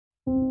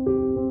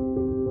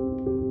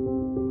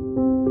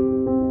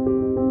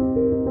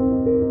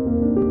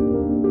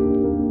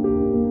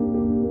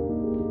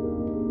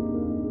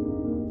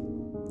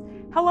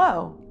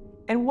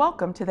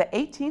welcome to the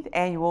 18th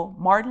Annual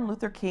Martin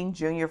Luther King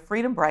Jr.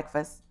 Freedom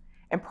Breakfast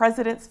and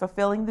President's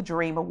Fulfilling the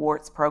Dream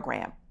Awards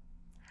program.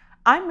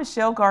 I'm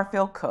Michelle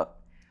Garfield Cook,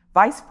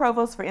 Vice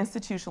Provost for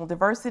Institutional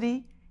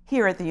Diversity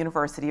here at the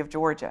University of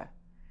Georgia.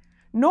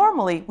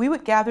 Normally, we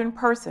would gather in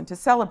person to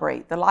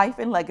celebrate the life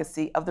and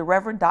legacy of the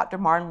Reverend Dr.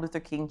 Martin Luther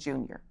King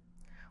Jr.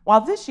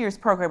 While this year's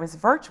program is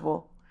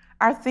virtual,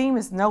 our theme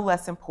is no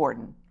less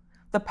important.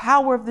 The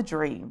power of the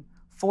dream,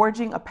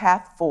 forging a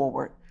path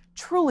forward,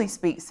 truly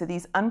speaks to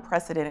these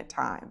unprecedented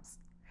times.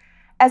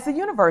 As the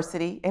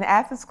university in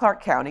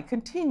Athens-Clarke County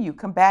continue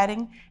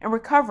combating and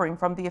recovering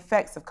from the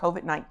effects of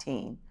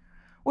COVID-19,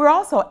 we're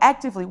also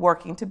actively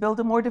working to build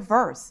a more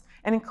diverse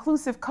and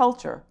inclusive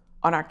culture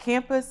on our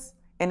campus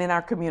and in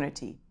our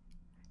community.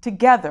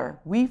 Together,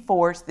 we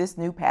forge this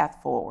new path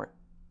forward.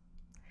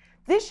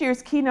 This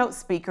year's keynote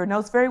speaker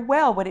knows very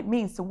well what it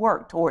means to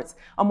work towards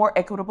a more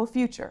equitable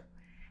future.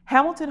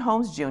 Hamilton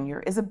Holmes Jr.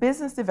 is a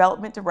business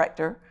development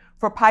director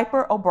for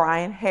Piper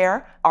O'Brien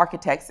Hare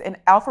Architects in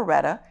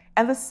Alpharetta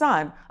and the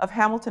son of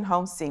Hamilton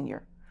Holmes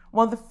Sr.,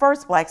 one of the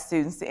first Black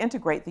students to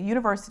integrate the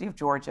University of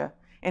Georgia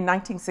in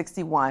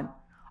 1961,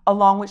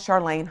 along with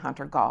Charlayne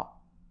Hunter-Gault.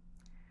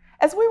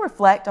 As we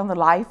reflect on the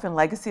life and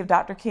legacy of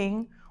Dr.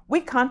 King, we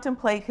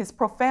contemplate his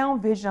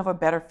profound vision of a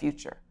better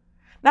future,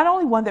 not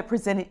only one that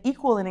presented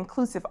equal and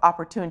inclusive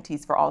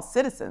opportunities for all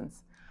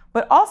citizens,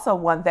 but also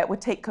one that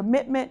would take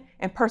commitment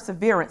and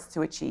perseverance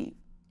to achieve.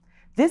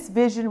 This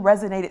vision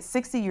resonated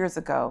 60 years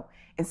ago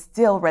and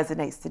still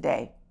resonates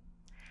today.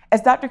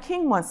 As Dr.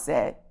 King once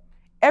said,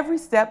 every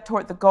step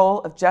toward the goal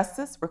of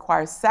justice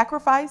requires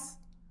sacrifice,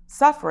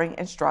 suffering,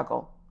 and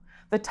struggle,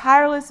 the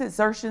tireless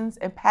exertions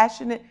and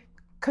passionate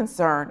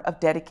concern of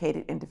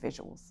dedicated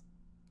individuals.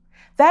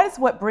 That is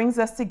what brings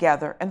us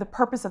together and the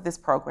purpose of this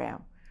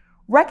program,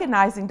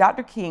 recognizing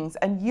Dr. King's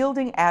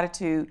unyielding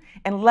attitude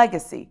and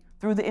legacy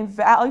through the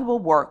invaluable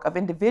work of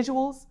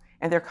individuals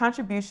and their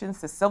contributions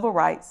to civil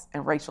rights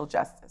and racial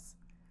justice.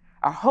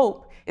 Our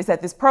hope is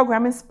that this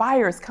program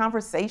inspires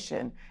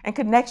conversation and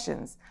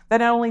connections that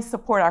not only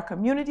support our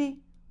community,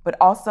 but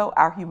also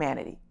our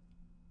humanity.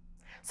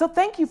 So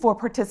thank you for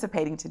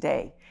participating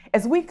today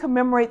as we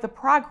commemorate the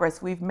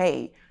progress we've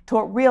made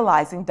toward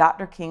realizing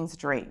Dr. King's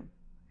dream.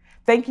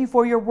 Thank you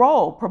for your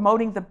role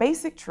promoting the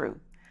basic truth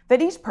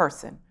that each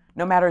person,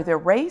 no matter their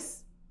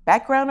race,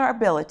 background, or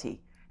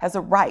ability, has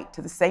a right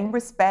to the same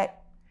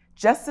respect,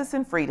 justice,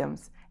 and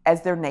freedoms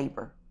as their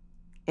neighbor.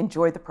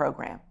 Enjoy the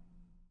program.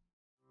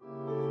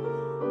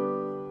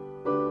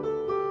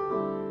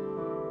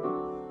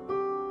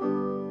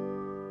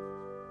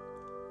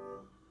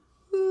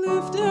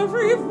 Lift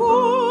every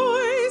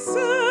voice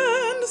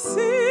and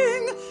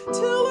sing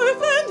till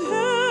earth and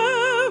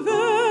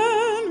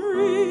heaven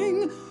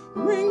ring,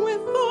 ring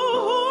with the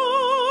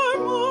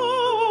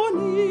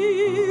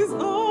harmonies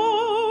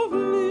of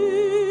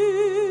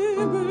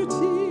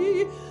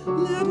liberty.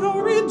 Let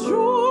our rejoicing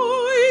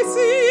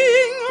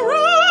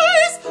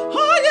rise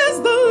high as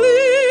the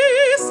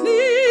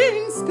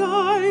listening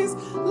skies.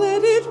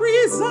 Let it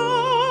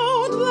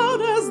resound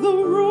loud as the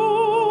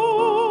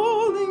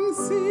rolling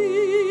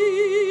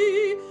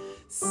sea.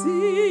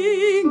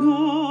 Sing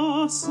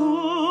a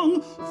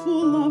song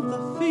full of the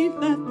faith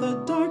that the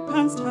dark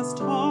past has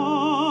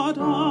taught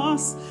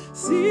us.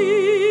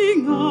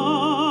 Sing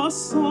a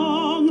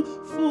song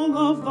full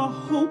of the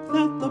hope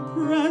that the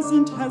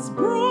present has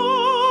brought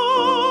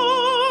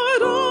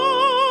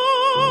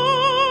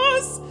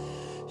us.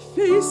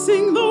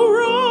 Facing the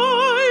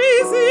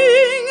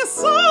rising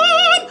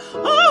sun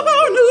of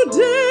our new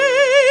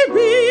day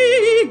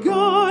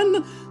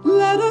begun,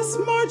 let us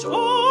march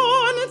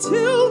on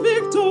till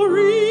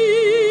victory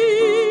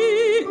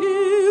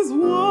is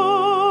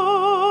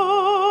won.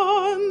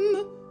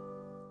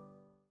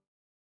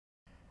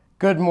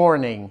 Good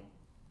morning,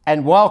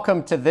 and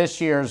welcome to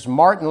this year's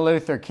Martin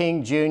Luther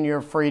King Jr.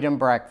 Freedom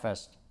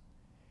Breakfast.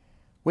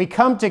 We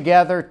come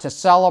together to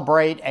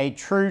celebrate a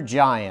true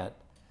giant,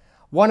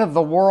 one of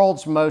the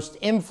world's most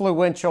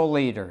influential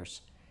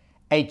leaders,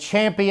 a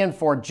champion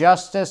for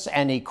justice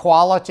and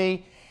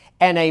equality,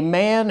 and a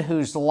man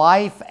whose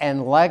life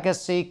and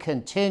legacy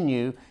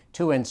continue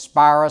to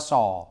inspire us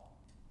all.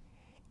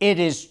 It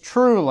is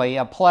truly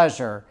a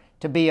pleasure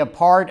to be a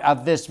part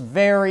of this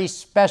very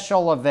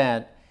special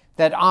event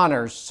that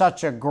honors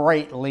such a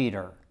great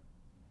leader.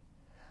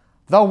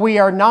 Though we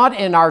are not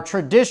in our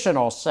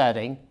traditional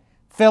setting,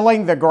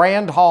 filling the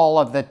grand hall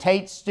of the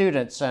Tate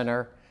Student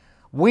Center,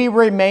 we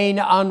remain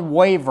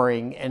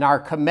unwavering in our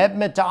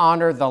commitment to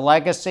honor the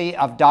legacy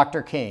of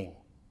Dr. King.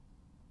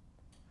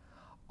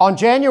 On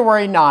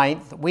January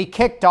 9th, we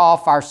kicked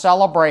off our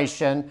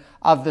celebration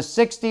of the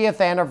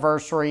 60th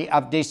anniversary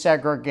of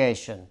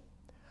desegregation.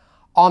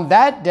 On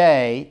that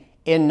day,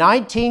 in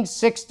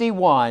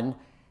 1961,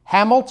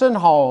 Hamilton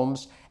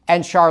Holmes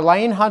and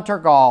Charlayne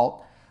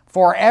Hunter-Gault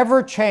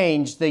forever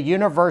changed the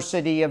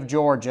University of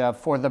Georgia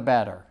for the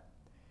better.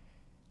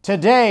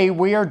 Today,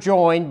 we are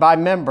joined by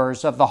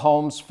members of the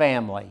Holmes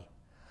family,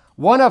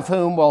 one of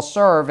whom will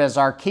serve as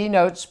our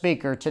keynote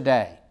speaker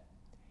today.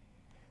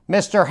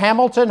 Mr.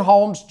 Hamilton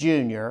Holmes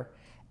Jr.,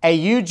 a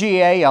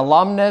UGA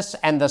alumnus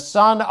and the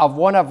son of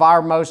one of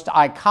our most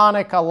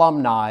iconic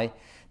alumni,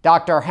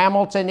 Dr.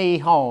 Hamilton E.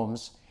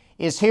 Holmes,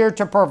 is here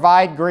to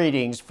provide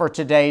greetings for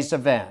today's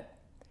event.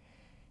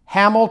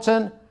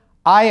 Hamilton,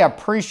 I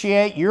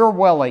appreciate your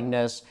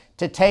willingness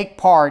to take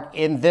part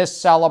in this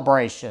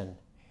celebration.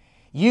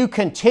 You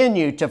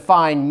continue to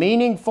find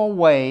meaningful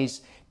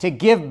ways to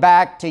give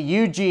back to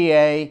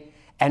UGA,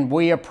 and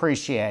we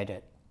appreciate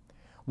it.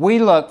 We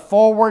look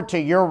forward to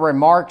your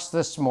remarks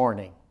this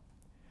morning.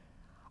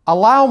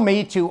 Allow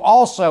me to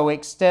also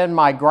extend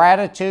my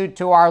gratitude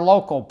to our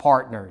local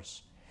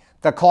partners,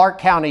 the Clark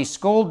County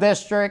School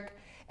District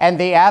and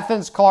the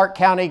Athens-Clarke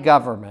County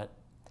government.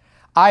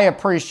 I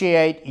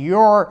appreciate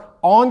your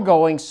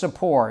ongoing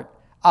support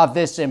of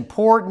this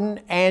important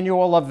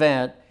annual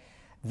event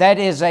that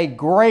is a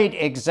great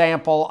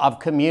example of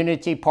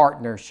community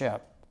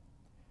partnership.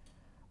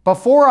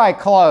 Before I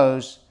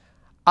close,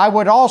 I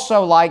would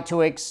also like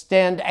to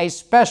extend a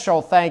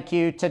special thank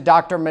you to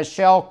Dr.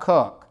 Michelle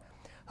Cook,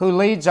 who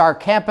leads our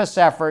campus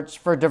efforts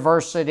for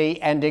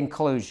diversity and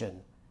inclusion.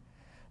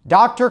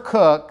 Dr.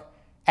 Cook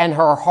and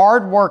her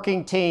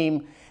hardworking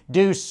team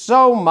do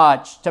so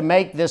much to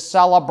make this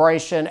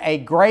celebration a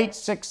great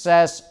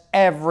success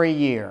every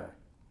year.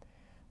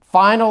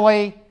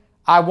 Finally,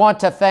 I want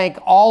to thank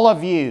all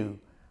of you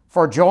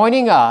for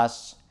joining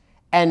us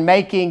and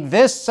making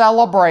this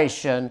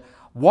celebration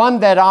one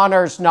that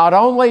honors not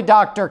only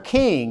Dr.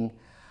 King,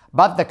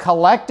 but the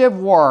collective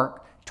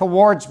work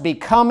towards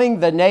becoming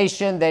the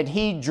nation that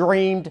he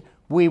dreamed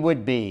we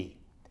would be.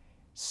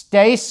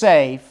 Stay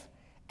safe,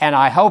 and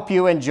I hope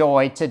you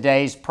enjoy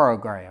today's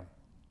program.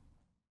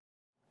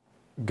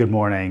 Good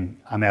morning.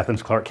 I'm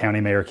Athens-Clarke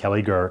County Mayor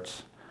Kelly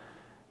Gertz,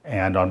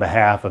 and on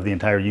behalf of the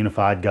entire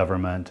unified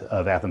government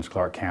of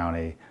Athens-Clarke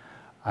County,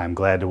 I'm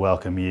glad to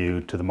welcome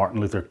you to the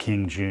Martin Luther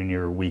King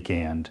Jr.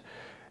 weekend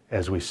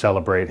as we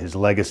celebrate his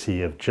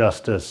legacy of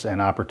justice and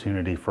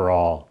opportunity for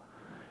all.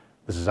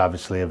 This is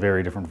obviously a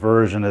very different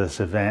version of this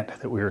event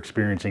that we're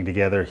experiencing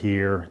together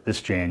here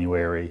this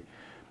January,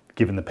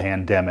 given the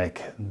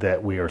pandemic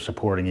that we are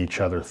supporting each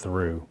other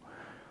through.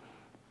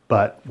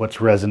 But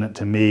what's resonant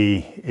to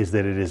me is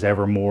that it is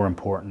ever more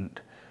important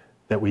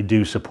that we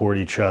do support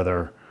each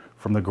other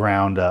from the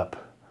ground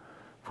up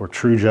for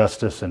true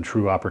justice and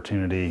true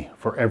opportunity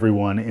for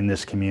everyone in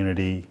this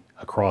community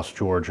across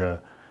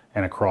Georgia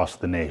and across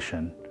the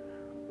nation.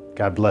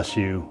 God bless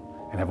you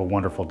and have a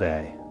wonderful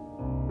day.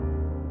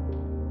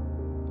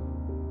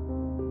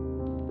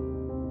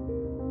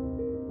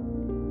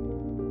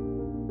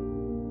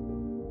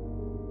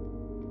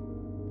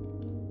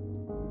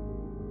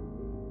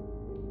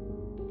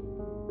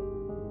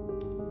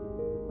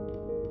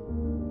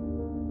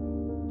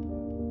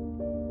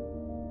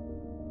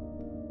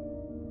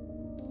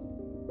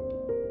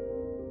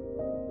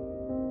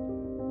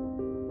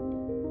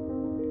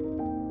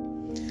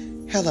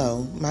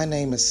 Hello, my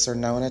name is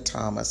Sernona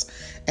Thomas,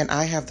 and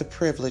I have the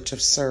privilege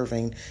of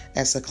serving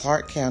as the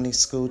Clark County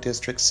School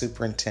District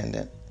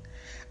Superintendent.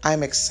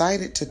 I'm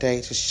excited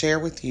today to share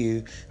with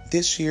you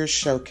this year's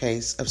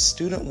showcase of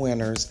student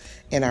winners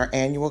in our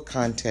annual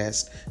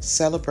contest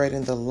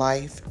celebrating the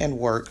life and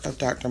work of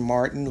Dr.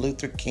 Martin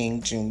Luther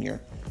King Jr.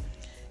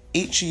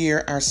 Each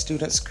year, our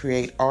students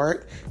create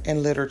art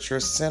and literature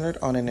centered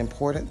on an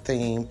important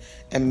theme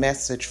and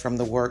message from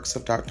the works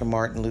of Dr.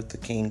 Martin Luther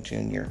King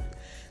Jr.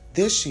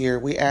 This year,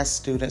 we asked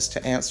students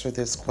to answer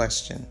this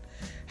question: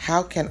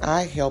 how can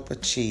I help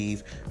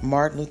achieve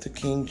Martin Luther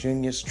King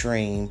Jr.'s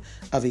dream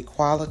of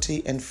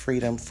equality and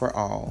freedom for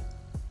all?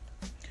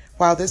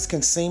 While this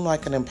can seem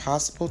like an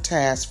impossible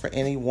task for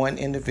any one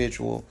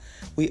individual,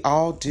 we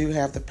all do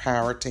have the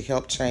power to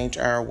help change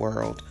our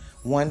world,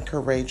 one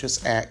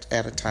courageous act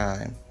at a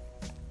time.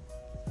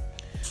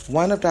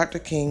 One of Dr.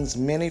 King's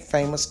many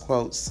famous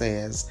quotes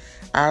says,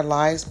 "Our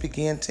lives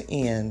begin to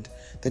end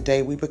the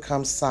day we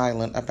become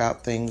silent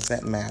about things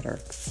that matter."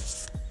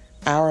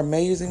 Our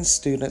amazing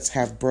students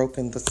have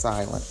broken the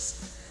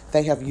silence.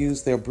 They have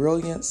used their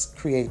brilliance,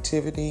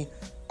 creativity,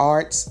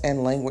 arts,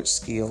 and language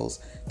skills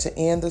to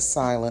end the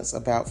silence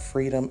about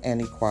freedom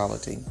and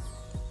equality.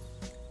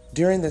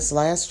 During this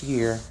last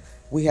year,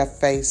 we have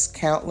faced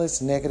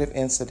countless negative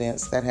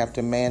incidents that have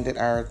demanded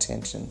our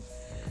attention.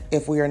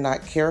 If we are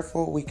not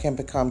careful, we can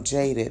become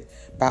jaded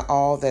by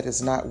all that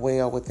is not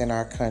well within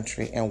our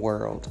country and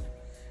world.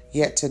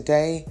 Yet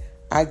today,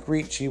 I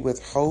greet you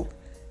with hope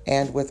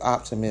and with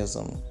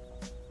optimism.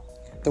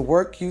 The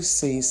work you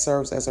see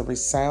serves as a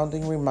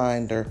resounding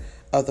reminder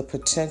of the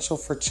potential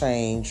for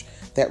change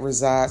that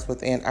resides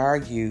within our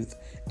youth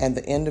and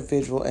the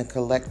individual and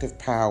collective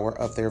power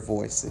of their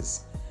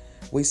voices.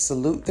 We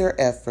salute their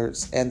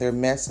efforts and their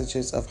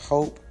messages of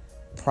hope,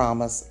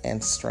 promise,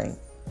 and strength.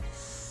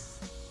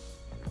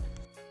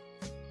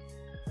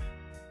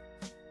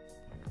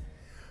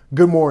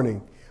 Good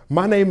morning.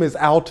 My name is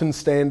Alton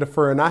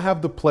Standifer, and I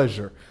have the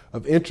pleasure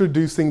of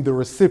introducing the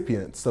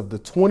recipients of the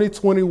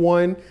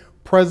 2021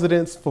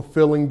 President's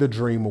Fulfilling the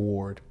Dream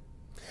Award.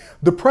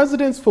 The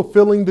President's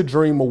Fulfilling the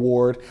Dream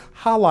Award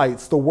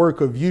highlights the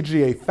work of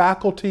UGA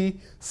faculty,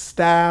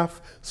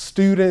 staff,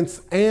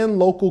 students, and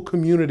local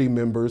community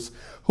members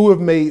who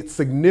have made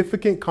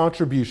significant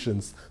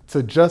contributions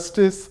to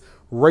justice,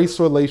 race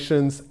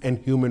relations, and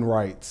human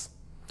rights.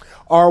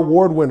 Our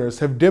award winners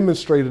have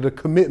demonstrated a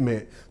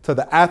commitment to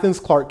the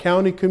Athens-Clarke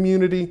County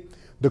community,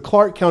 the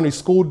Clarke County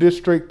School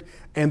District,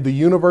 and the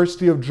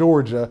University of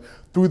Georgia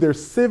through their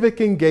civic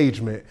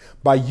engagement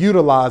by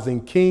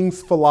utilizing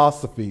King's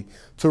philosophy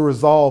to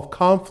resolve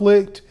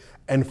conflict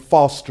and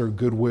foster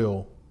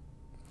goodwill.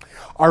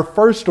 Our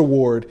first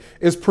award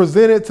is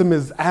presented to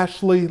Ms.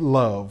 Ashley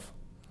Love.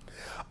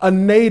 A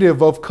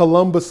native of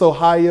Columbus,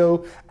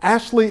 Ohio,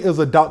 Ashley is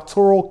a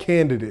doctoral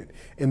candidate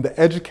in the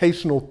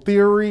Educational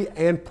Theory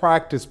and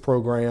Practice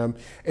program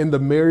in the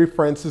Mary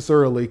Frances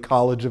Early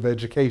College of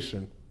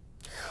Education.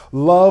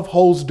 Love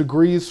holds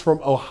degrees from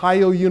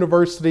Ohio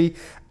University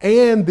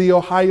and The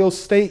Ohio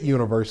State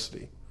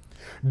University.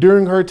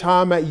 During her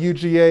time at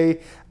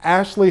UGA,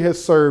 Ashley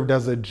has served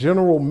as a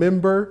general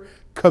member,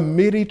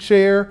 committee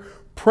chair,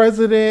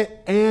 president,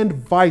 and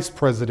vice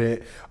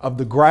president of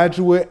the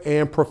Graduate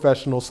and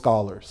Professional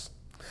Scholars.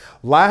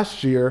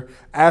 Last year,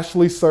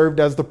 Ashley served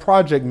as the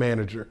project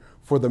manager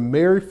for the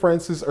Mary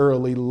Frances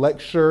Early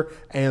Lecture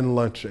and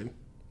Luncheon.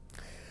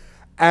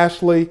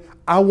 Ashley,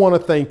 I want to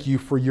thank you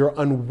for your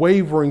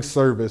unwavering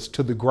service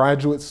to the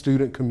graduate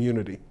student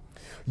community.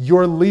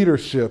 Your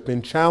leadership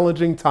in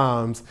challenging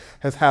times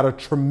has had a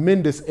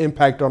tremendous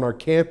impact on our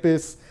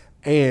campus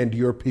and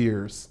your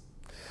peers.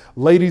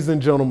 Ladies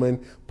and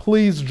gentlemen,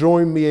 please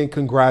join me in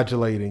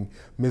congratulating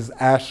Ms.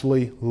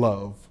 Ashley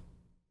Love.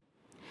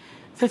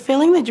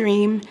 Fulfilling the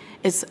dream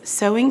is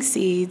sowing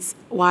seeds,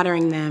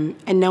 watering them,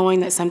 and knowing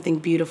that something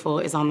beautiful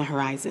is on the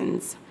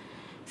horizons.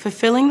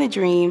 Fulfilling the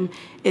dream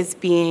is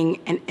being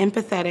an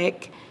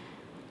empathetic,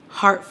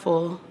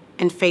 heartful,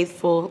 and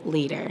faithful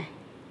leader.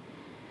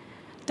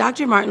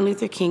 Dr. Martin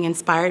Luther King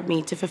inspired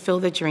me to fulfill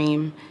the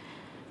dream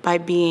by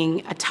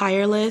being a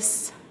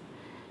tireless,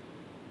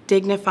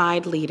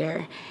 dignified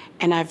leader,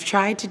 and I've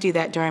tried to do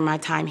that during my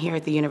time here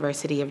at the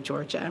University of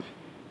Georgia.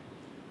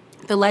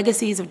 The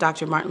legacies of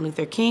Dr. Martin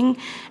Luther King,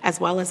 as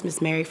well as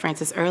Ms. Mary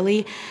Frances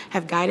Early,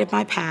 have guided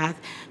my path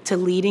to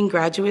leading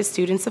graduate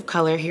students of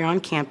color here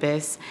on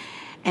campus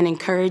and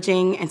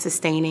encouraging and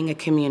sustaining a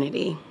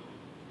community.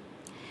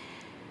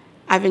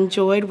 I've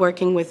enjoyed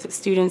working with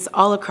students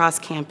all across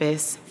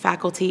campus,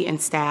 faculty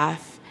and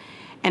staff,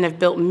 and have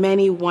built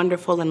many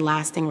wonderful and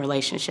lasting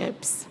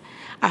relationships.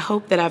 I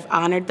hope that I've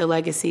honored the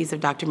legacies of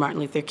Dr. Martin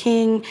Luther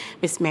King,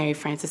 Ms. Mary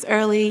Frances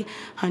Early,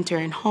 Hunter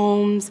and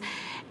Holmes,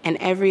 and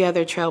every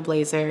other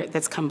trailblazer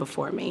that's come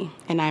before me.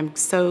 And I'm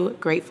so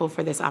grateful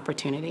for this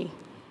opportunity.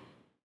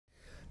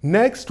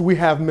 Next, we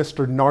have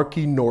Mr.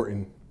 Narky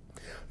Norton.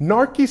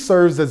 Narky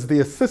serves as the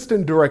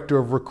Assistant Director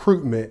of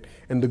Recruitment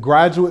in the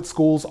Graduate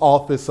School's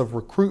Office of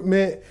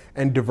Recruitment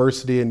and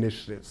Diversity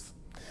Initiatives.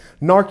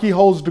 Narky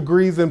holds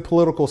degrees in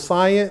political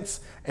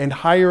science and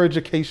higher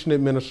education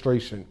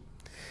administration.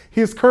 He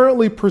is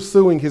currently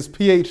pursuing his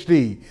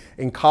PhD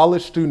in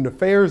College Student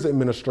Affairs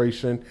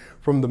Administration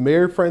from the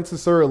Mary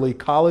Frances Early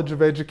College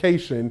of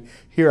Education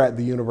here at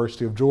the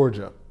University of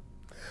Georgia.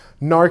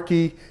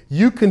 Narky,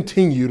 you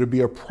continue to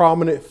be a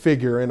prominent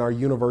figure in our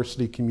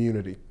university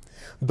community.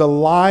 The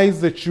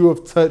lives that you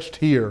have touched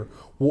here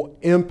will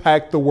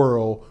impact the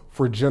world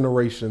for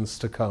generations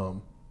to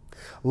come.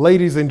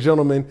 Ladies and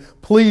gentlemen,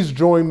 please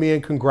join me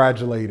in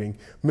congratulating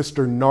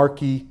Mr.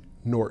 Narky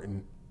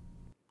Norton.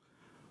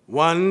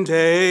 One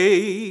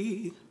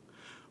day,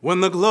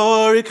 when the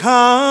glory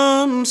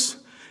comes,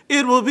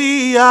 it will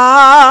be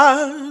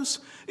ours,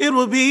 it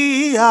will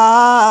be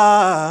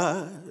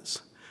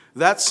ours.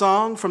 That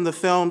song from the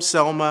film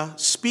Selma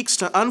speaks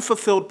to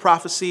unfulfilled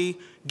prophecy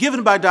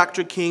given by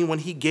Dr. King when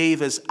he gave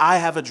his I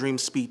Have a Dream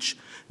speech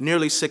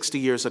nearly 60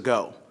 years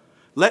ago.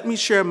 Let me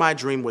share my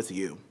dream with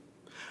you.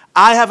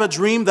 I have a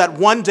dream that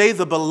one day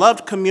the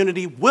beloved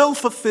community will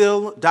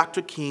fulfill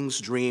Dr.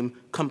 King's dream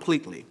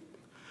completely,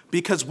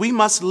 because we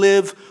must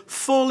live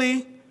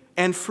fully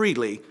and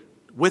freely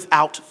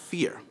without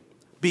fear,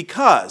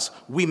 because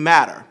we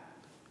matter,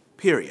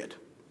 period.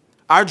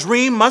 Our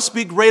dream must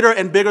be greater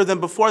and bigger than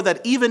before, that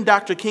even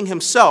Dr. King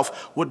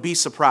himself would be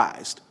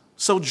surprised.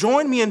 So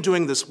join me in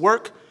doing this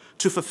work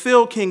to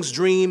fulfill King's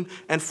dream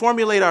and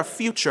formulate our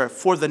future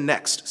for the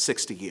next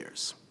 60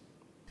 years.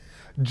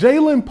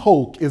 Jalen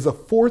Polk is a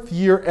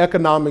fourth-year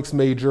economics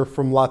major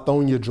from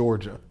Lithonia,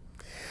 Georgia.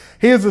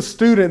 He is a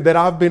student that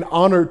I've been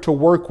honored to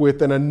work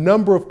with in a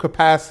number of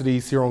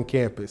capacities here on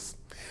campus.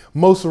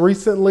 Most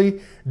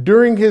recently,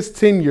 during his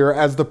tenure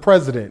as the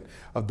president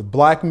of the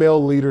Black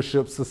Male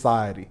Leadership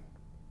Society.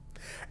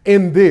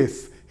 In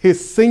this,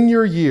 his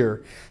senior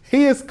year,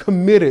 he is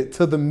committed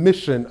to the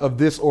mission of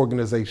this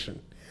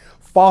organization,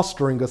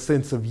 fostering a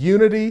sense of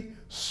unity,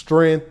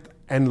 strength,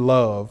 and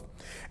love,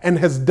 and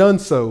has done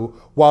so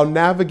while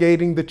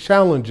navigating the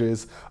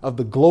challenges of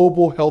the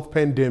global health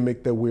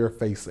pandemic that we are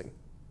facing.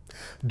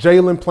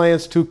 Jalen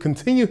plans to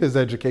continue his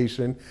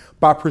education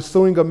by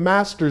pursuing a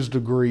master's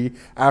degree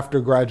after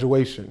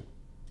graduation.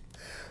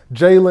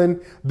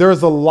 Charlayne,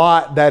 there's a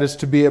lot that is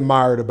to be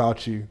admired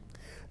about you.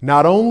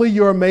 Not only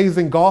your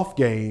amazing golf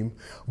game,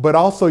 but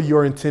also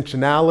your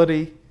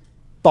intentionality,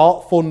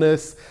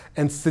 thoughtfulness,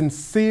 and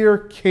sincere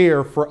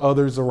care for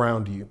others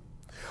around you.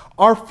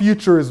 Our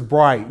future is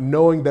bright,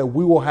 knowing that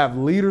we will have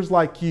leaders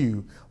like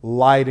you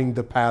lighting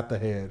the path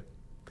ahead.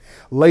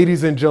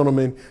 Ladies and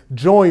gentlemen,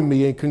 join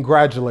me in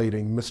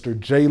congratulating Mr.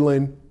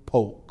 Jalen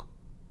Polk.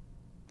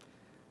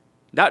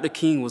 Dr.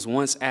 King was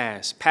once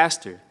asked,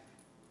 "Pastor,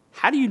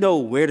 how do you know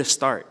where to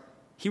start?"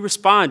 He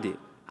responded,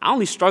 "I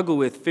only struggle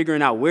with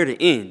figuring out where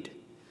to end."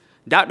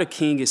 Dr.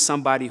 King is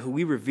somebody who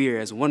we revere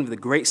as one of the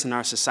greats in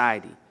our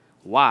society.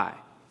 Why?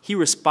 He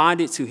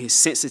responded to his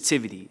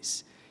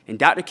sensitivities. And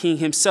Dr. King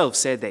himself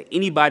said that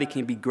anybody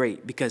can be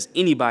great because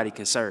anybody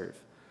can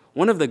serve.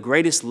 One of the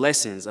greatest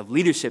lessons of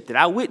leadership that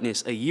I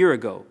witnessed a year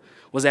ago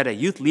was at a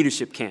youth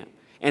leadership camp.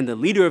 And the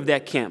leader of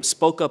that camp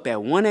spoke up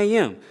at 1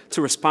 a.m.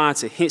 to respond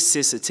to his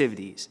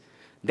sensitivities.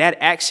 That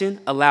action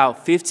allowed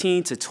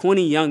 15 to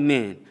 20 young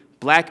men,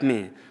 black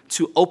men,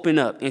 to open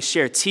up and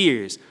share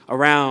tears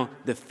around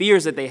the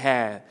fears that they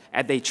have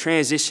as they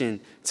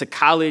transition to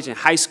college and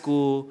high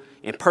school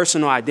and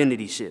personal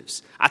identity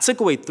shifts. I took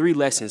away 3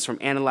 lessons from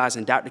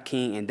analyzing Dr.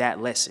 King in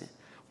that lesson.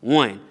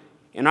 1,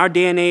 in our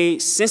day and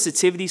age,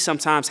 sensitivity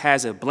sometimes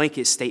has a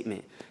blanket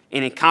statement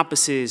and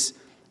encompasses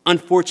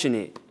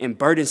unfortunate and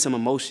burdensome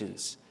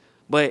emotions.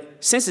 But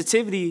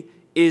sensitivity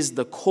is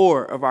the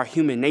core of our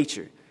human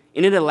nature,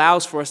 and it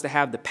allows for us to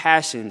have the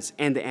passions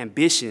and the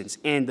ambitions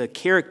and the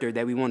character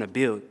that we want to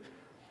build.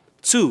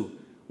 2,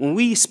 when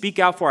we speak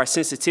out for our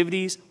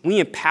sensitivities, we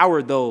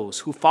empower those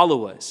who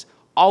follow us.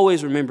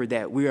 Always remember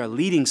that we are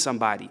leading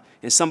somebody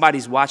and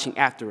somebody's watching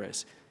after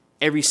us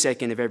every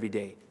second of every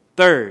day.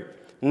 3rd,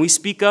 when we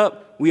speak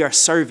up, we are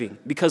serving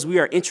because we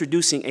are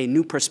introducing a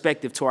new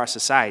perspective to our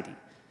society.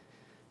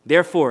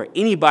 Therefore,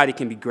 anybody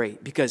can be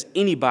great because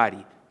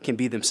anybody can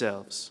be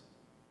themselves.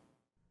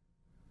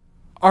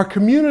 Our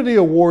community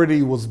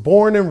awardee was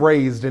born and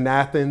raised in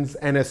Athens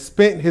and has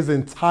spent his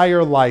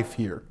entire life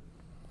here.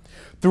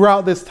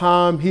 Throughout this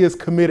time, he has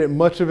committed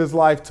much of his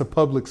life to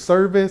public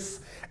service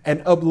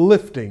and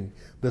uplifting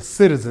the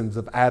citizens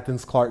of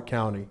Athens-Clarke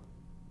County.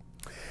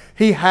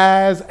 He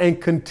has and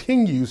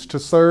continues to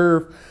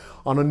serve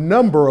on a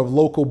number of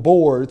local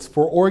boards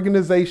for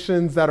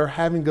organizations that are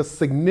having a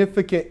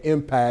significant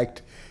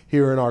impact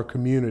here in our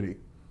community.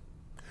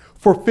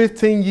 For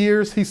 15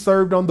 years, he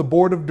served on the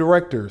board of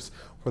directors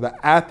for the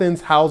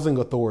Athens Housing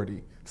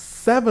Authority,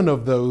 7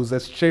 of those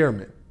as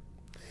chairman.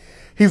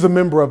 He's a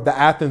member of the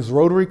Athens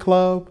Rotary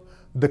Club,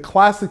 the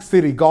Classic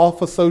City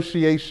Golf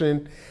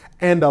Association,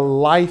 and a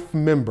life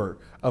member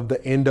of the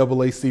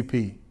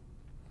NAACP.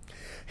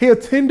 He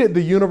attended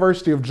the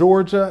University of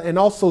Georgia and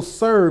also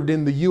served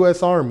in the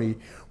U.S. Army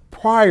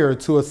prior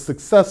to a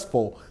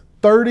successful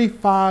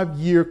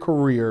 35-year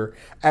career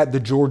at the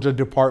Georgia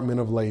Department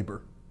of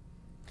Labor.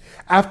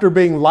 After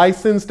being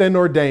licensed and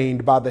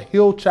ordained by the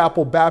Hill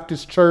Chapel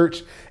Baptist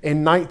Church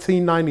in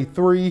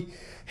 1993,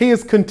 he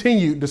has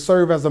continued to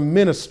serve as a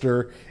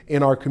minister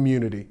in our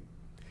community.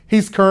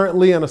 He's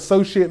currently an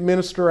associate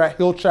minister at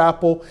Hill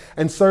Chapel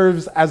and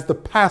serves as the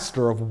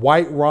pastor of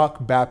White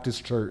Rock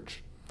Baptist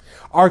Church.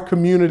 Our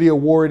community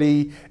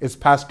awardee is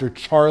Pastor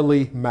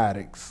Charlie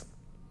Maddox.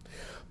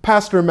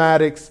 Pastor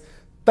Maddox,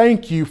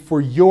 thank you for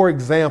your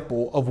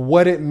example of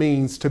what it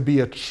means to be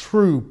a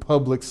true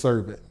public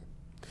servant.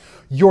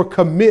 Your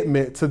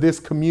commitment to this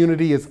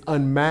community is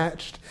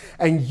unmatched,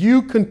 and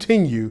you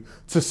continue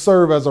to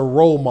serve as a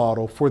role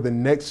model for the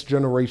next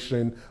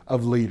generation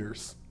of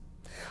leaders.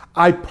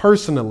 I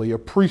personally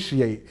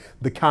appreciate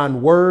the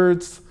kind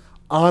words,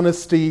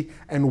 honesty,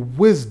 and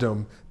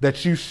wisdom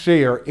that you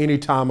share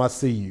anytime I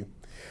see you.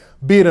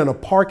 Be it in a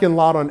parking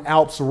lot on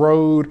Alps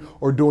Road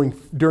or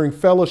during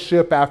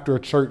fellowship after a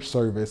church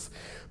service,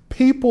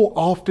 people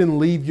often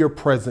leave your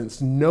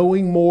presence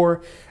knowing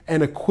more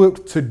and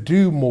equipped to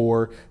do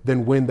more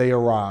than when they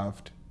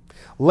arrived.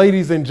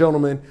 Ladies and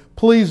gentlemen,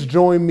 please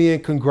join me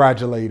in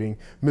congratulating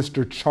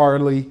Mr.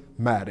 Charlie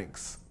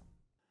Maddox.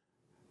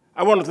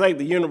 I want to thank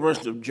the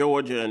University of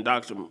Georgia and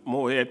Dr.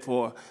 Moorhead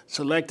for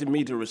selecting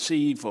me to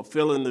receive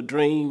Fulfilling the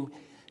Dream.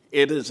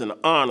 It is an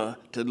honor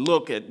to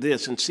look at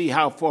this and see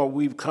how far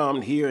we've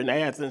come here in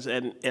Athens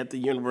and at the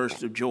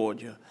University of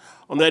Georgia.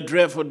 On that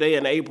dreadful day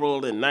in April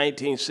in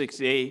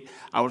 1968,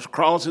 I was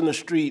crossing the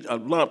street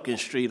of Lumpkin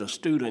Street, a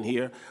student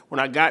here,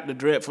 when I got the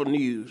dreadful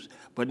news.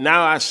 But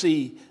now I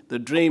see the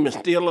dream is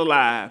still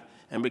alive,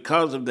 and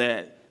because of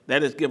that,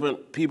 that has given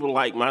people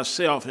like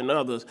myself and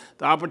others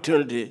the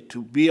opportunity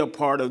to be a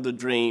part of the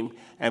dream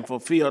and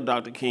fulfill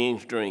Dr.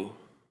 King's dream.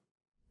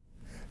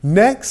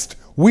 Next,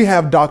 we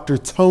have Dr.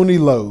 Tony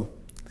Lowe.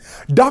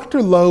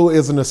 Dr. Lowe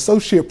is an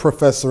associate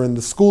professor in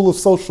the School of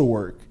Social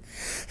Work.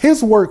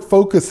 His work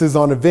focuses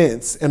on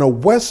events in a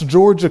West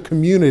Georgia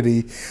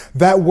community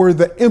that were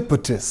the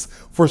impetus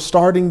for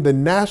starting the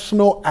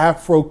National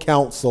Afro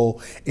Council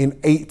in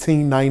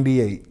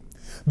 1898,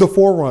 the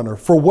forerunner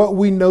for what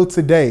we know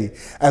today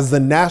as the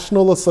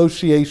National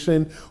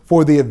Association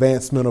for the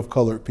Advancement of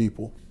Colored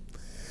People.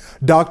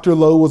 Dr.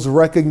 Lowe was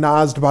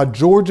recognized by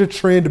Georgia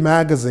Trend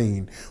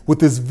magazine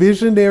with his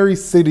Visionary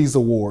Cities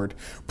Award,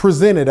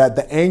 presented at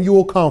the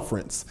annual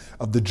conference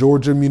of the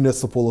Georgia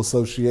Municipal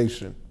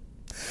Association.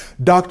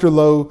 Dr.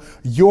 Lowe,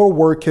 your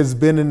work has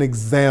been an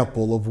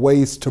example of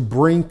ways to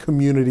bring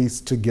communities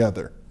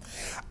together.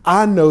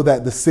 I know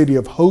that the city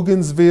of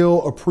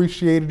Hogansville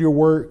appreciated your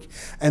work,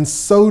 and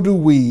so do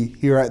we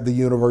here at the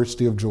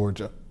University of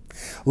Georgia.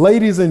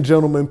 Ladies and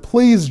gentlemen,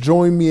 please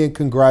join me in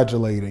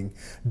congratulating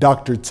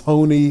Dr.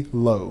 Tony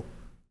Lowe.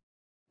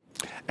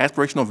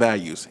 Aspirational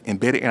values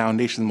embedded in our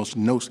nation's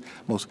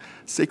most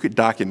sacred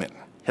document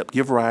helped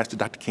give rise to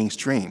Dr. King's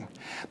dream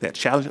that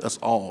challenged us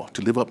all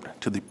to live up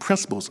to the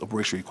principles of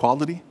racial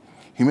equality,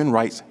 human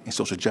rights, and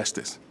social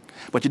justice.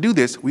 But to do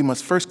this, we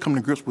must first come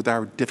to grips with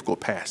our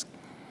difficult past,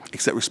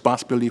 accept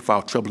responsibility for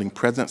our troubling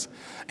presence,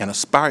 and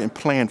aspire and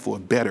plan for a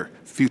better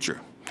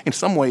future. In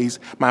some ways,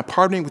 my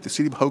partnering with the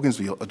City of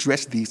Hogansville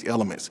addressed these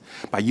elements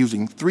by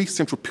using 3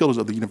 central pillars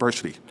of the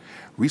university: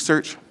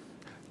 research,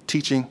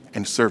 teaching,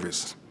 and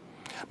service.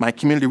 My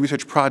community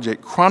research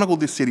project chronicled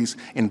the city's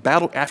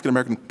embattled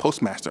African-American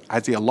postmaster,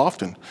 Isaiah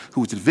Lofton,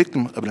 who was the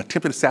victim of an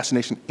attempted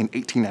assassination in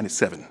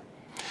 1897.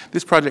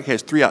 This project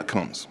has 3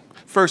 outcomes.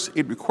 First,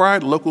 it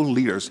required local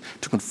leaders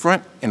to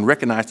confront and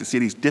recognize the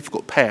city's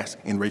difficult past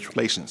in race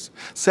relations.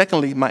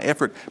 Secondly, my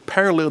effort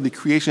paralleled the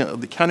creation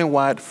of the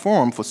countywide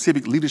forum for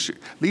civic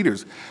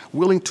leaders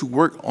willing to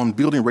work on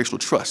building racial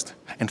trust.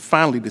 And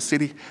finally, the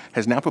city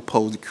has now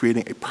proposed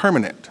creating a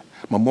permanent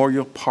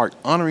memorial park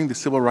honoring the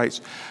civil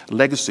rights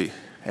legacy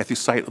at the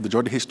site of the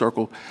Georgia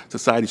Historical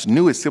Society's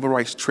newest civil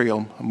rights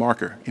trail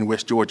marker in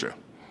West Georgia.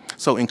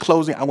 So in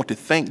closing, I want to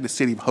thank the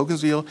City of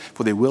Hogansville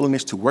for their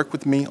willingness to work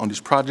with me on this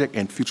project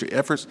and future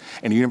efforts,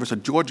 and the University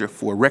of Georgia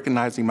for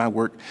recognizing my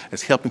work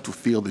as helping to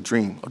fulfill the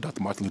dream of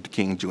Dr. Martin Luther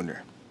King,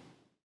 Jr.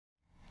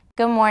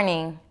 Good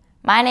morning.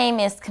 My name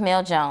is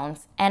Camille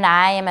Jones, and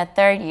I am a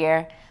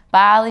third-year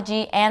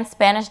biology and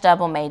Spanish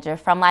double major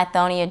from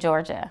Lithonia,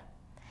 Georgia.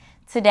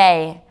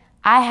 Today,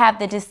 I have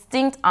the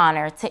distinct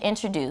honor to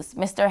introduce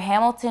Mr.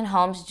 Hamilton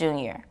Holmes,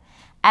 Jr.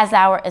 as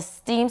our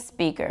esteemed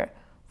speaker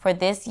for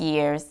this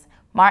year's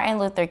Martin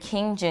Luther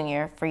King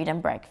Jr.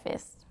 Freedom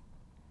Breakfast.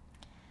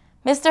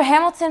 Mr.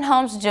 Hamilton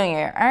Holmes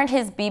Jr. earned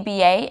his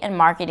BBA in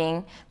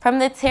marketing from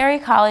the Terry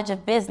College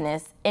of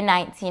Business in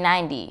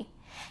 1990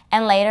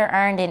 and later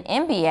earned an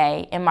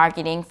MBA in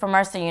marketing from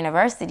Mercer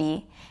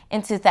University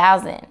in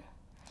 2000.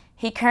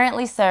 He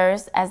currently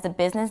serves as the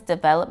Business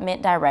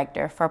Development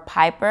Director for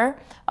Piper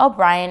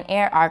O'Brien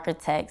Air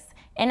Architects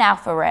in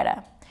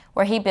Alpharetta,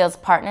 where he builds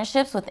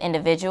partnerships with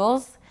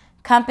individuals,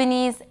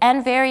 companies,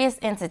 and various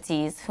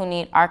entities who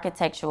need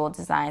architectural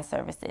design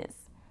services.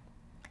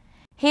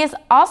 He is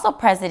also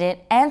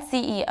president and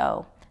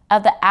CEO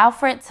of the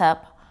Alfred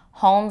Tupp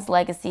Holmes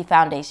Legacy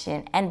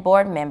Foundation and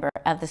board member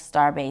of the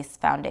Starbase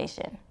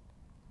Foundation.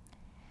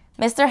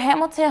 Mr.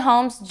 Hamilton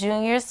Holmes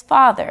Jr.'s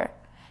father,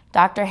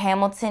 Dr.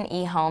 Hamilton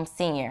E. Holmes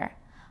Sr.,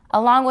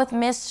 along with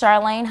Ms.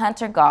 Charlayne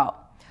Hunter-Gault,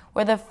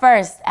 were the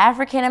first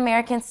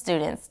African-American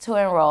students to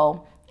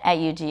enroll at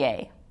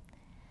UGA.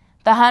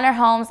 The Hunter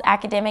Holmes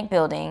Academic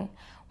Building,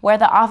 where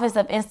the Office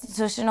of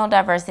Institutional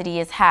Diversity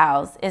is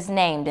housed, is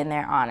named in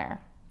their honor.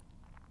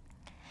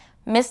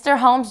 Mr.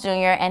 Holmes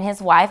Jr. and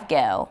his wife,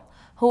 Gail,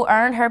 who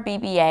earned her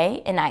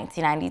BBA in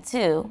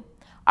 1992,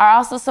 are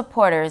also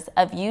supporters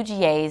of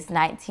UGA's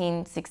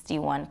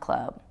 1961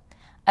 Club,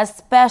 a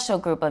special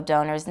group of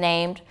donors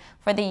named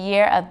for the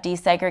year of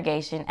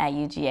desegregation at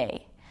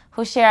UGA,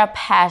 who share a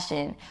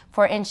passion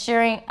for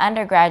ensuring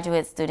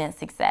undergraduate student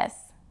success.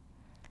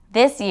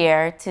 This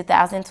year,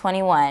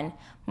 2021,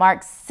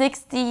 marks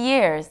 60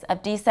 years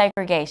of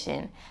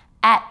desegregation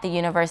at the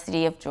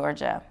University of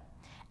Georgia,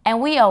 and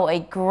we owe a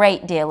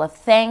great deal of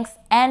thanks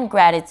and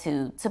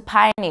gratitude to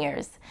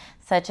pioneers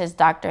such as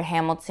Dr.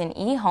 Hamilton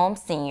E.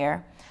 Holmes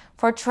Sr.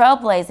 for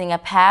trailblazing a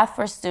path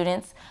for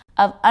students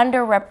of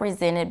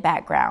underrepresented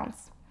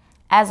backgrounds,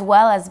 as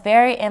well as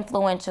very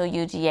influential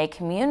UGA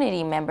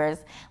community members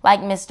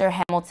like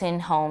Mr. Hamilton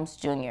Holmes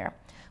Jr.,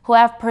 who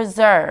have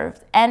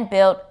preserved and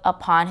built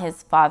upon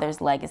his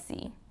father's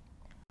legacy.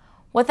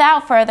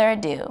 Without further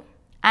ado,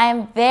 I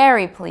am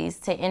very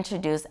pleased to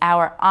introduce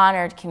our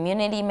honored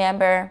community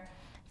member,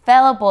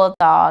 fellow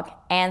Bulldog,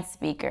 and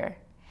speaker,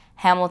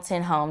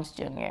 Hamilton Holmes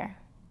Jr.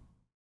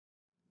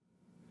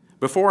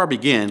 Before I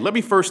begin, let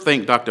me first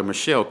thank Dr.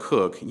 Michelle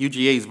Cook,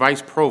 UGA's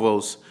Vice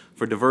Provost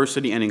for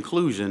Diversity and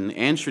Inclusion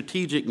and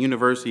Strategic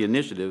University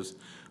Initiatives,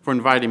 for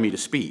inviting me to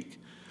speak.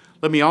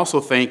 Let me also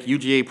thank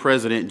UGA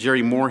President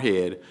Jerry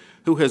Moorhead,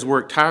 who has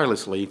worked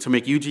tirelessly to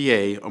make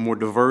UGA a more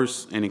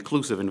diverse and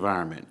inclusive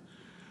environment.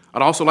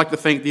 I'd also like to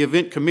thank the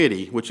event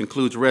committee, which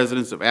includes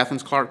residents of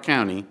Athens-Clarke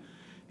County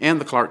and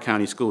the Clarke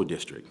County School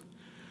District.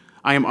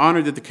 I am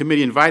honored that the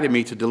committee invited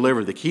me to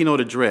deliver the keynote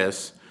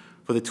address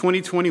for the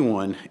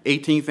 2021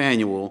 18th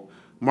Annual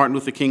Martin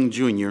Luther King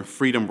Jr.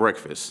 Freedom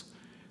Breakfast.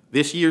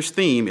 This year's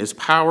theme is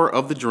Power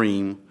of the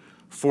Dream,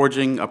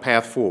 Forging a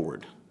Path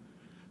Forward.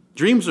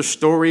 Dreams are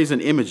stories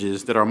and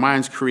images that our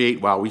minds create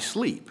while we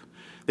sleep.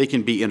 They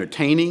can be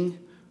entertaining,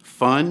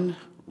 fun,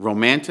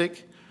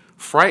 romantic,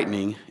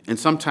 frightening, and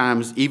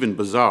sometimes even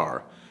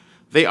bizarre.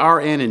 They are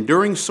an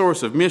enduring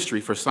source of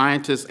mystery for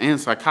scientists and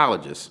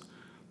psychologists.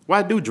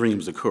 Why do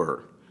dreams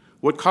occur?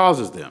 What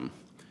causes them?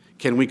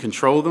 Can we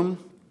control them?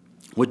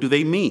 What do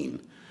they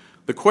mean?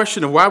 The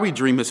question of why we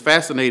dream has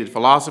fascinated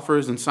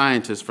philosophers and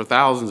scientists for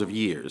thousands of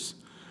years.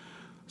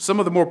 Some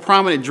of the more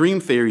prominent dream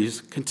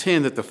theories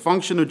contend that the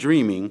function of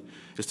dreaming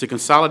is to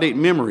consolidate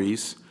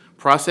memories,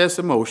 process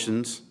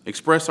emotions,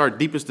 express our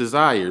deepest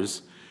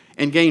desires,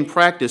 and gain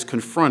practice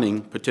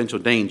confronting potential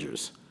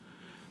dangers.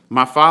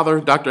 My father,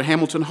 Dr.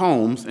 Hamilton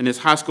Holmes, and his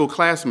high school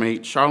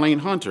classmate, Charlayne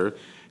Hunter,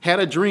 had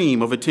a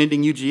dream of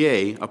attending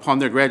UGA upon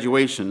their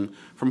graduation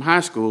from high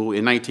school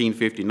in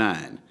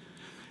 1959.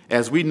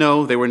 As we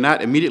know, they were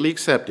not immediately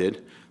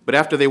accepted, but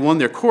after they won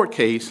their court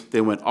case, they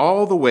went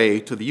all the way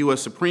to the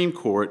U.S. Supreme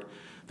Court.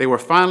 They were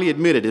finally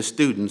admitted as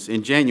students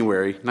in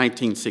January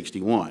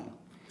 1961.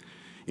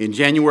 In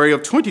January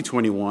of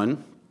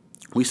 2021,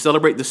 we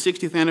celebrate the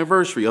 60th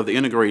anniversary of the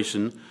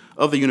integration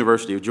of the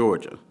University of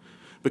Georgia.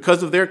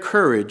 Because of their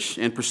courage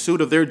and pursuit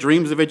of their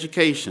dreams of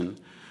education,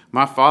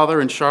 my father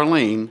and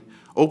Charlayne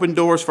opened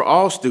doors for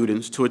all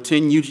students to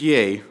attend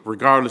UGA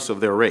regardless of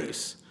their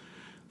race.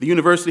 The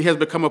university has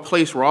become a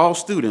place where all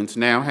students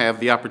now have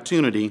the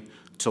opportunity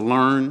to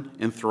learn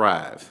and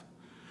thrive.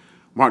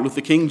 Martin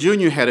Luther King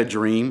Jr. had a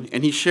dream,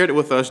 and he shared it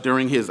with us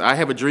during his I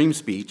Have a Dream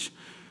speech,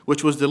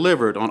 which was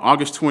delivered on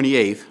August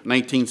 28,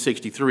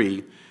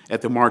 1963,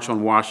 at the March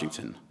on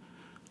Washington.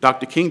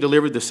 Dr. King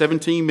delivered the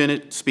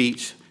 17-minute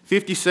speech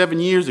 57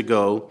 years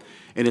ago,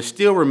 and it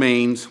still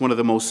remains one of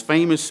the most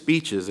famous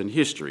speeches in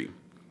history.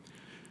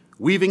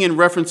 Weaving in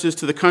references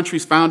to the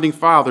country's founding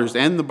fathers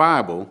and the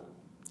Bible,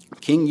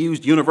 King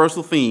used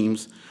universal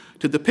themes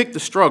to depict the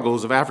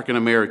struggles of African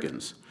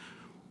Americans.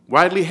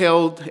 Widely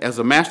held as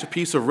a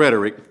masterpiece of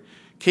rhetoric,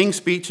 King's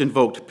speech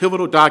invoked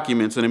pivotal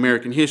documents in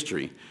American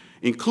history,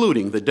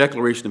 including the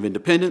Declaration of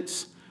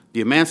Independence,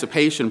 the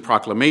Emancipation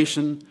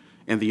Proclamation,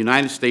 and the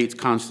United States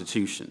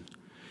Constitution.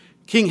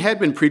 King had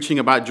been preaching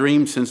about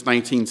dreams since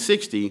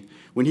 1960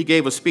 when he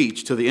gave a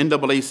speech to the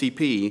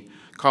NAACP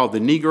called The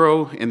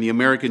Negro and the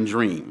American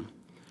Dream.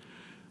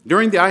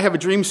 During the I Have a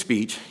Dream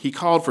speech, he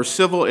called for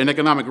civil and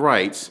economic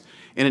rights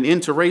and an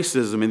end to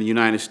racism in the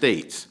United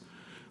States.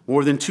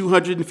 More than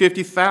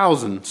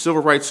 250,000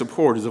 civil rights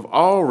supporters of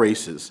all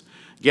races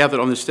gathered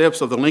on the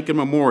steps of the Lincoln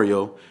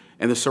Memorial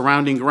and the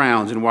surrounding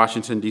grounds in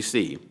Washington,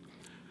 D.C.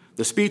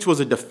 The speech was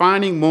a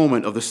defining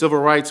moment of the civil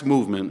rights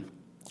movement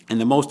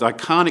and the most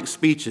iconic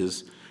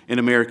speeches in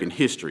American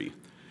history.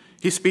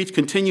 His speech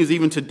continues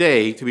even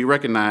today to be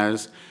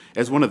recognized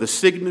as one of the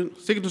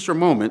signature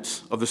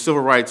moments of the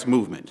civil rights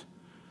movement.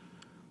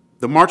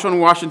 The March on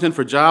Washington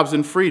for Jobs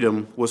and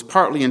Freedom was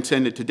partly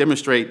intended to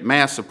demonstrate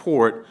mass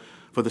support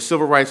for the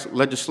civil rights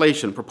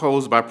legislation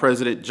proposed by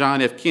President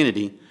John F.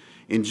 Kennedy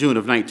in June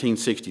of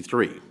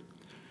 1963.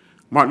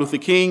 Martin Luther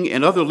King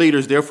and other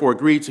leaders therefore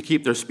agreed to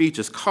keep their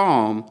speeches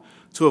calm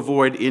to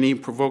avoid any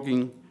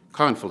provoking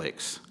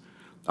conflicts.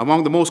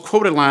 Among the most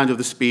quoted lines of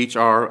the speech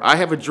are, "I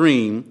have a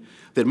dream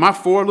that my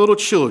 4 little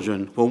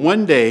children will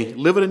one day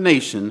live in a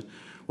nation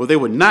where they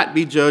would not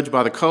be judged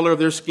by the color of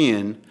their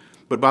skin,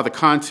 but by the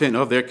content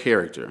of their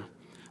character.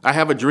 I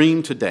have a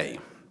dream today."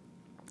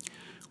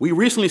 We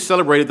recently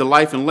celebrated the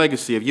life and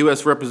legacy of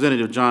U.S.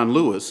 Representative John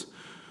Lewis,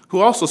 who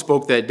also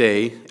spoke that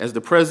day as the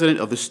president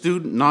of the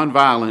Student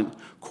Nonviolent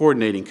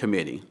Coordinating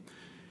Committee.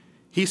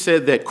 He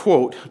said that,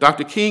 quote,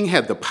 "Dr. King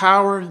had the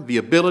power, the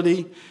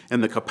ability,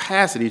 and the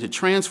capacity to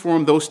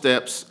transform those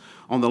steps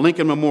on the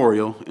Lincoln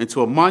Memorial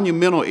into a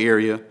monumental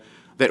area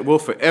that will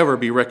forever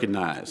be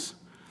recognized.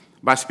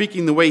 By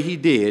speaking the way he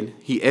did,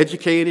 he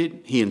educated,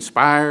 he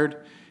inspired,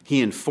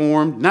 he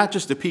informed not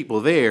just the people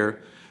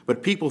there,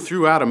 but people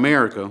throughout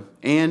America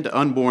and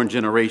unborn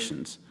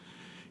generations.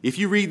 If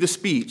you read the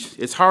speech,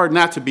 it's hard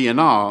not to be in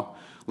awe,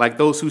 like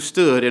those who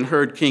stood and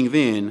heard King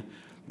then,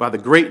 by the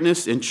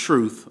greatness and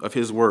truth of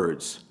his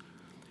words.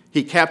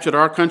 He captured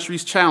our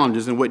country's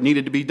challenges and what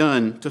needed to be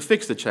done to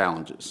fix the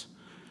challenges.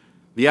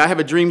 The I Have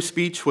a Dream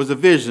speech was a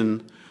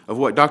vision of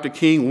what Dr.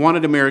 King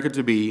wanted America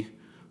to be,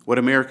 what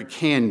America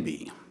can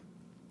be.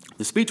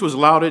 The speech was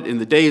lauded in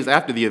the days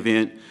after the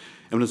event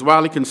and was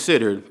widely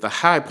considered the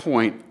high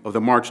point of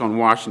the March on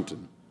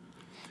Washington.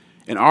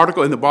 An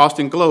article in the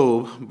Boston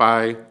Globe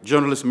by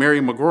journalist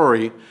Mary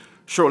McGrory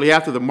shortly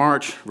after the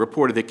march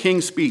reported that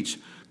King's speech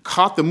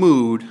caught the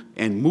mood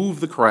and moved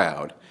the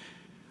crowd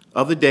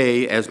of the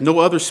day as no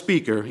other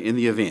speaker in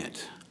the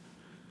event.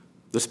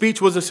 The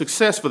speech was a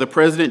success for the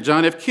President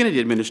John F. Kennedy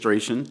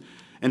administration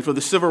and for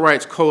the Civil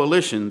Rights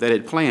Coalition that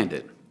had planned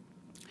it.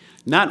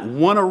 Not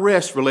one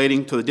arrest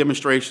relating to the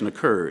demonstration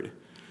occurred.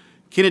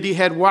 Kennedy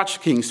had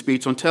watched King's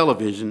speech on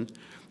television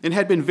and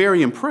had been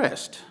very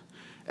impressed.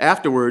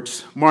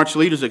 Afterwards, March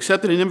leaders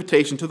accepted an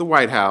invitation to the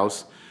White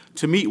House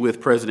to meet with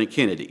President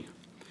Kennedy.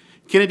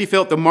 Kennedy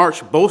felt the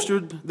march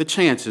bolstered the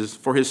chances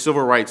for his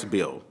civil rights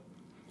bill.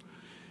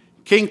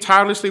 King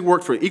tirelessly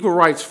worked for equal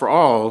rights for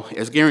all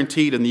as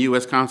guaranteed in the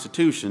U.S.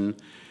 Constitution,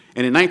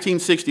 and in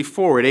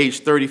 1964, at age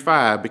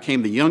 35,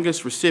 became the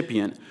youngest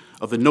recipient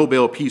of the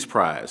Nobel Peace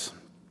Prize.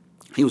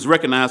 He was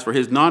recognized for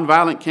his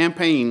nonviolent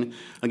campaign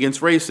against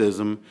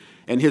racism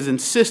and his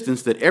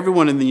insistence that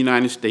everyone in the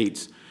United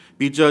States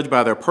be judged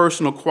by their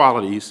personal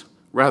qualities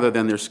rather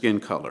than their skin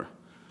color.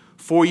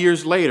 4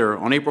 years later,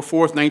 on April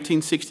 4th,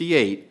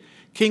 1968,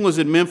 King was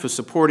in Memphis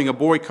supporting a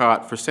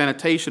boycott for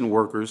sanitation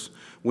workers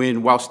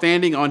when, while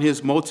standing on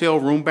his motel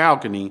room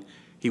balcony,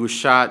 he was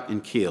shot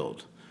and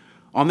killed.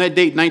 On that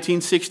date,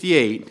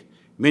 1968,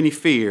 many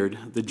feared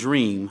the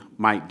dream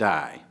might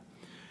die.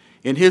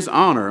 In his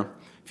honor,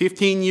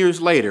 15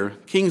 years later,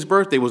 King's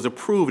birthday was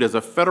approved as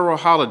a federal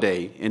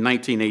holiday in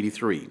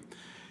 1983.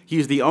 He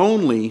is the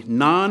only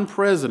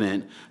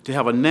non-president to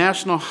have a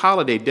national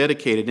holiday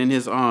dedicated in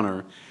his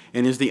honor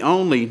and is the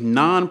only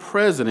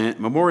non-president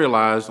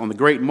memorialized on the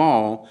Great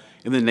Mall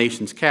in the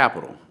nation's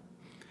capital.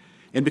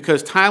 And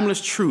because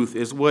timeless truth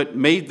is what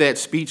made that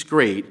speech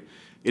great,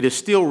 it is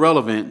still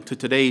relevant to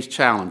today's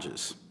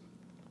challenges.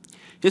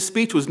 His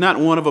speech was not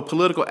one of a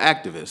political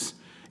activist.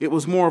 It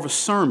was more of a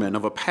sermon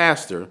of a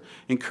pastor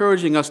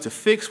encouraging us to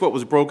fix what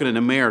was broken in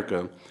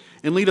America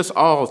and lead us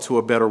all to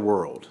a better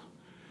world.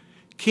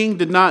 King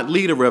did not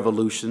lead a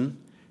revolution.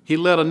 He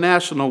led a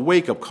national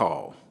wake-up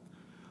call.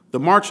 The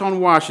March on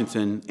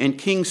Washington and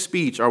King's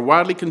speech are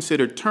widely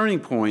considered turning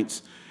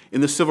points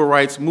in the civil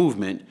rights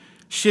movement,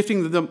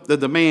 shifting the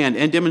demand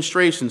and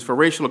demonstrations for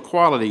racial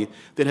equality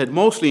that had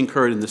mostly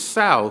occurred in the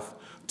South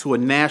to a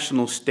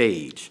national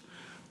stage.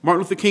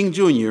 Martin Luther King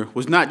Jr.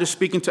 was not just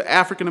speaking to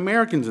African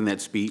Americans in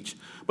that speech,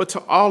 but to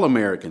all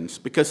Americans,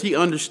 because he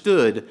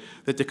understood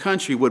that the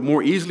country would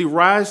more easily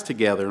rise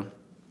together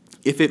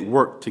if it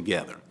worked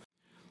together.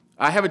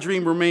 I Have a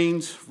Dream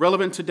remains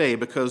relevant today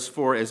because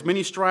for as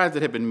many strides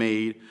that have been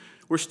made,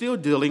 we're still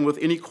dealing with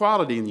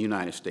inequality in the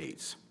United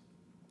States.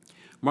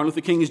 Martin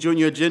Luther King's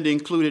Jr. agenda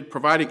included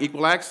providing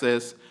equal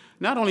access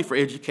not only for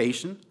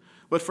education,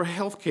 but for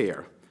health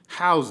care,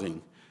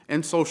 housing,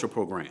 and social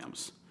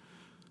programs.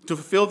 To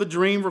fulfill the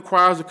dream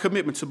requires a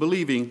commitment to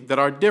believing that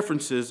our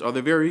differences are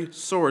the very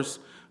source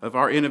of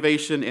our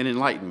innovation and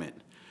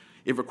enlightenment.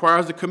 It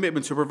requires a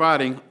commitment to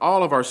providing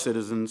all of our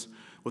citizens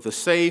with a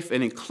safe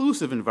and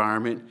inclusive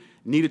environment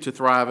needed to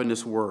thrive in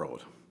this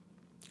world.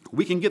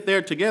 We can get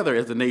there together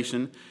as a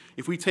nation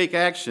if we take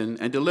action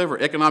and deliver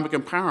economic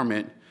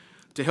empowerment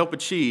to help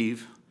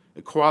achieve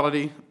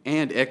equality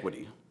and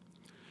equity.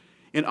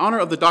 In honor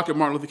of the Dr.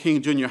 Martin Luther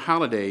King Jr.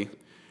 holiday,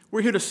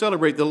 we're here to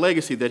celebrate the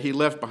legacy that he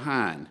left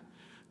behind.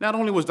 Not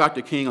only was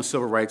Dr. King a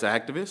civil rights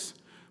activist,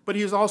 but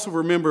he is also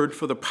remembered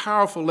for the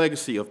powerful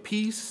legacy of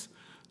peace,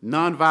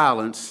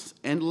 nonviolence,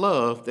 and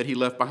love that he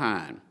left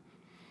behind.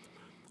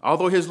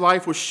 Although his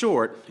life was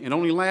short and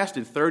only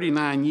lasted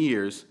 39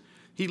 years,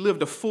 he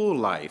lived a full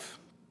life,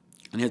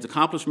 and his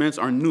accomplishments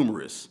are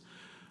numerous.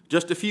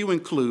 Just a few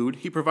include,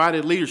 he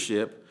provided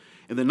leadership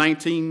in the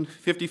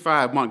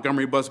 1955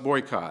 Montgomery bus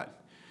boycott.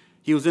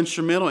 He was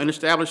instrumental in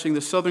establishing the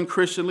Southern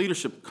Christian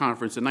Leadership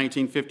Conference in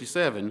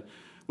 1957,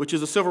 which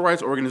is a civil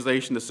rights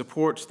organization that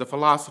supports the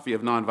philosophy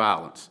of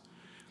nonviolence.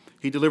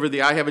 He delivered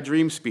the I Have a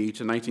Dream speech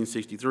in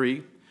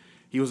 1963.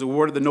 He was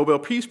awarded the Nobel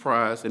Peace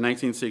Prize in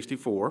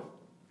 1964.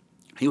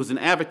 He was an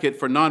advocate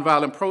for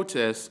nonviolent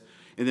protests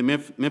in the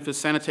Memphis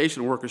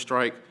sanitation worker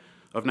strike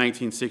of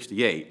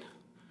 1968.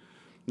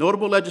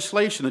 Notable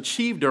legislation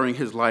achieved during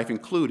his life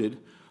included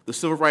the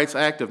Civil Rights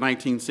Act of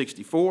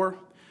 1964,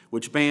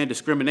 which banned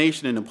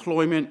discrimination in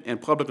employment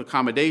and public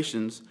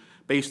accommodations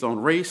based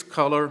on race,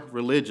 color,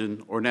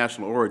 religion, or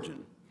national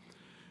origin.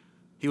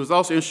 He was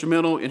also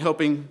instrumental in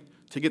helping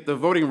to get the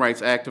Voting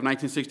Rights Act of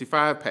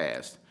 1965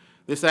 passed.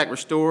 This act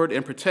restored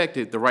and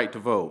protected the right to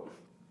vote.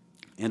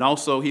 And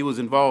also, he was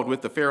involved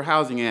with the Fair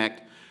Housing Act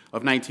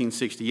of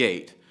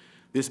 1968.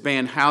 This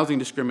banned housing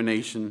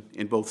discrimination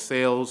in both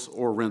sales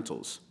or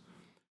rentals.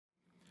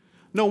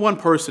 No one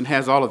person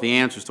has all of the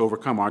answers to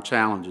overcome our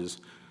challenges,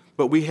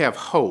 but we have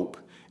hope,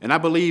 and I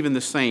believe in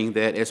the saying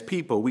that as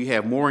people, we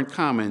have more in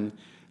common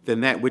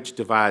than that which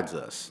divides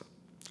us.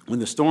 When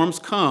the storms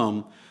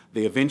come,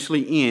 they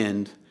eventually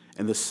end,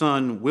 and the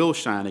sun will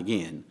shine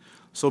again.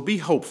 So be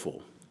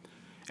hopeful.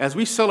 As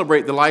we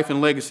celebrate the life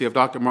and legacy of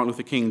Dr. Martin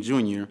Luther King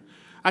Jr.,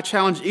 I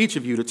challenge each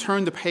of you to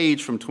turn the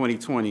page from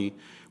 2020,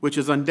 which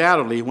is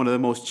undoubtedly one of the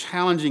most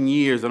challenging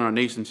years in our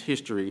nation's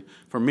history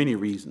for many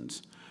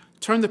reasons.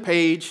 Turn the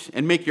page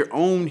and make your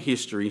own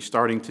history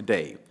starting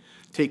today.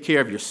 Take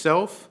care of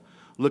yourself,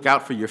 look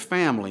out for your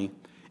family,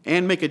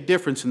 and make a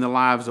difference in the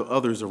lives of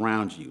others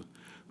around you.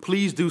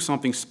 Please do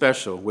something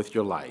special with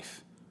your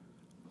life.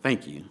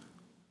 Thank you.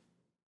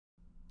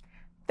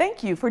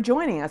 Thank you for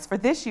joining us for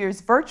this year's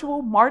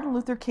virtual Martin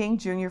Luther King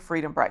Jr.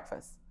 Freedom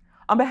Breakfast.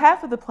 On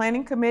behalf of the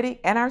Planning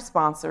Committee and our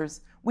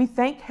sponsors, we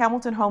thank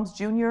Hamilton Holmes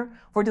Jr.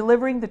 for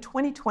delivering the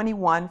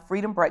 2021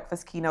 Freedom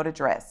Breakfast keynote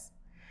address.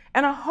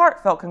 And a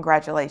heartfelt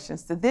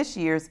congratulations to this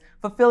year's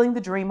Fulfilling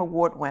the Dream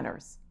Award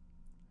winners.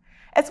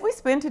 As we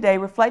spend today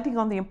reflecting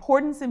on the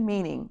importance and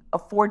meaning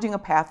of forging a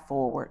path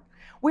forward,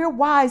 we are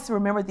wise to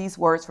remember these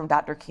words from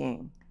Dr.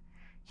 King.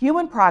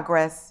 Human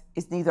progress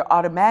is neither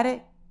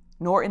automatic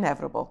nor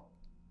inevitable.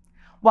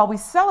 While we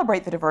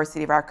celebrate the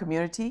diversity of our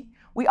community,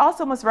 We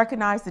also must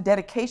recognize the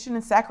dedication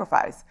and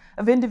sacrifice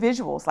of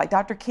individuals like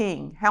Dr.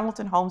 King,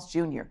 Hamilton Holmes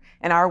Jr.,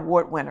 and our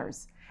award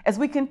winners as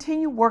we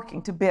continue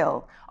working to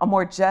build a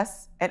more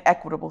just and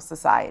equitable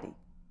society.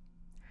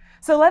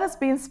 So let us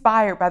be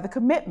inspired by the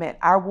commitment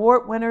our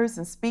award winners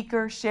and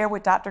speakers share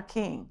with Dr.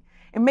 King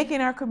in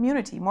making our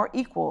community more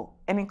equal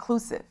and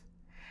inclusive.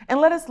 And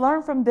let us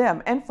learn from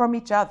them and from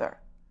each other.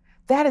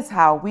 That is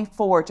how we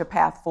forge a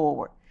path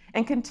forward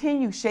and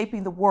continue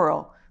shaping the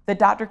world that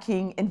Dr.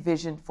 King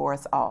envisioned for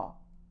us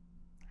all.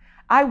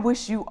 I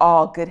wish you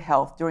all good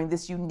health during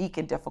this unique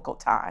and difficult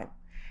time.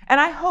 And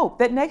I hope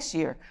that next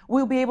year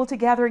we'll be able to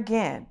gather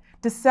again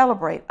to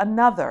celebrate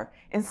another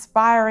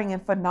inspiring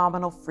and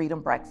phenomenal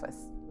Freedom Breakfast.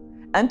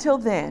 Until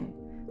then,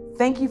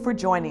 thank you for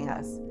joining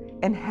us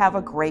and have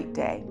a great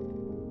day.